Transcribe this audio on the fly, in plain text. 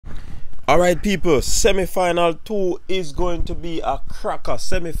Alright people, semi-final 2 is going to be a cracker.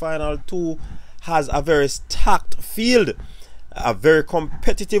 Semi-final 2 has a very stacked field, a very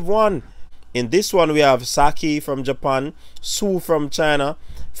competitive one. In this one we have Saki from Japan, Su from China,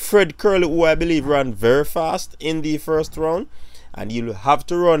 Fred Curley, who I believe ran very fast in the first round, and you'll have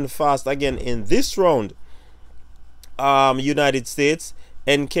to run fast again in this round. United States,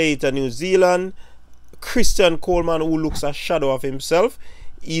 Nkeita New Zealand, Christian Coleman, who looks a shadow of himself,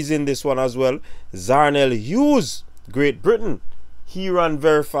 is in this one as well. Zarnell Hughes, Great Britain, he ran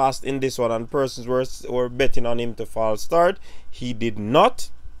very fast in this one, and persons were betting on him to false start. He did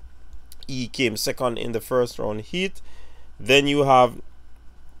not. He came second in the first round heat. Then you have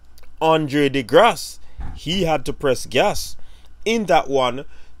Andre DeGrasse. He had to press gas in that one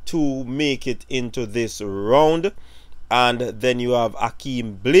to make it into this round. And then you have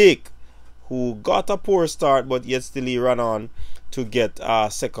Akeem Blake, who got a poor start, but yet still he ran on to get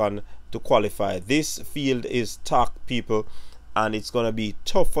second to qualify. This field is stacked, people, and it's going to be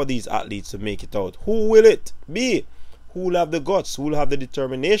tough for these athletes to make it out. Who will it be? Who will have the guts? Who will have the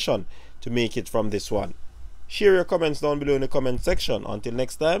determination to make it from this one? Share your comments down below in the comment section. Until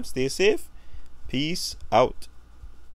next time, stay safe. Peace out.